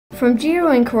From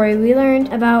GeoInquiry, we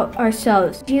learned about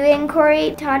ourselves.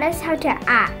 GeoInquiry taught us how to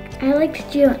act. I liked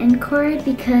GeoInquiry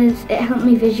because it helped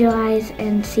me visualize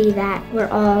and see that we're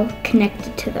all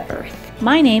connected to the Earth.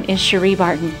 My name is Cherie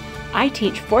Barton. I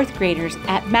teach 4th graders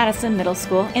at Madison Middle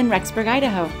School in Rexburg,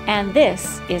 Idaho, and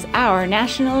this is our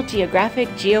National Geographic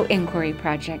GeoInquiry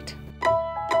project.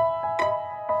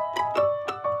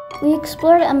 We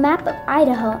explored a map of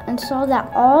Idaho and saw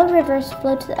that all rivers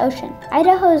flow to the ocean.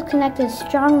 Idaho is connected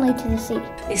strongly to the sea.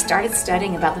 They started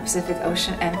studying about the Pacific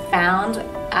Ocean and found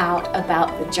out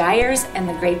about the gyres and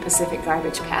the Great Pacific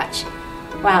Garbage Patch.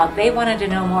 Wow, they wanted to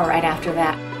know more right after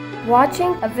that.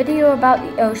 Watching a video about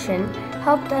the ocean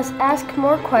helped us ask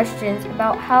more questions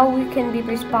about how we can be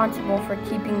responsible for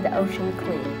keeping the ocean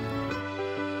clean.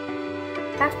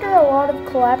 After a lot of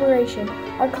collaboration,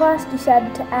 our class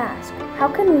decided to ask, how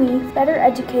can we better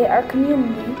educate our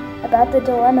community about the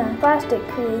dilemma plastic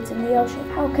creates in the ocean?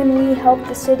 How can we help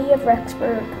the city of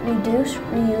Rexburg reduce,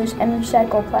 reuse, and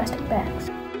recycle plastic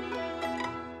bags?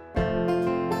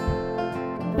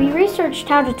 We researched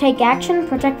how to take action,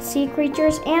 protect sea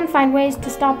creatures, and find ways to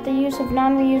stop the use of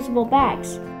non-reusable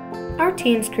bags. Our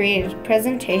teams created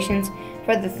presentations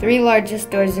for the 3 largest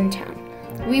stores in town.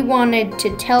 We wanted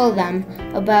to tell them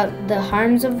about the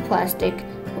harms of plastic,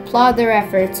 applaud their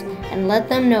efforts, and let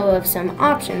them know of some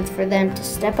options for them to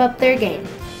step up their game.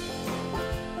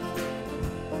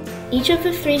 Each of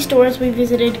the 3 stores we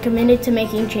visited committed to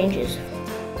making changes.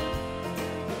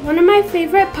 One of my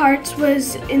favorite parts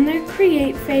was in the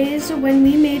create phase when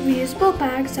we made reusable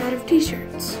bags out of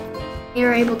t-shirts. We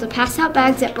were able to pass out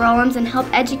bags at Brawlins and help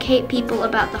educate people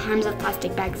about the harms of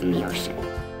plastic bags in the ocean.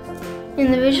 In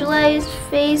the visualize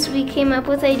phase, we came up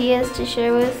with ideas to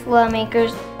share with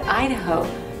lawmakers. Idaho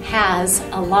has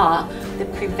a law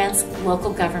that prevents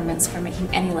local governments from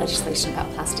making any legislation about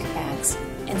plastic bags.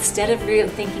 Instead of really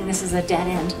thinking this is a dead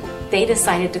end, they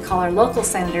decided to call our local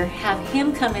senator, have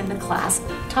him come into class,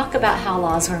 talk about how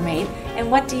laws were made,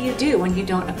 and what do you do when you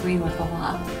don't agree with the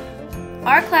law.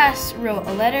 Our class wrote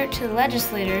a letter to the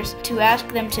legislators to ask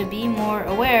them to be more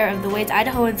aware of the ways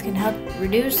Idahoans can help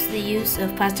reduce the use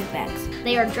of plastic bags.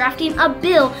 They are drafting a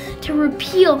bill to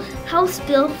repeal House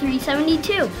Bill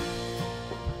 372.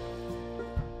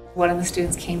 One of the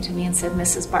students came to me and said,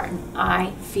 Mrs. Barton,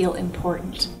 I feel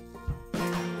important.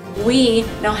 We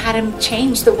know how to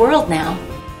change the world now.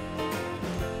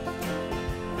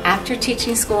 After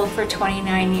teaching school for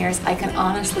 29 years, I can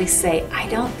honestly say I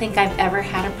don't think I've ever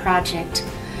had a project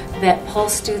that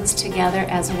pulls students together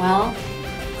as well,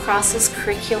 crosses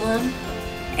curriculum,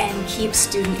 and keeps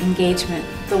student engagement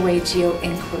the way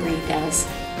GeoInquiry does.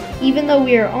 Even though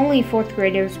we are only 4th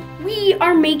graders, We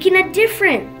are making a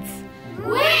difference.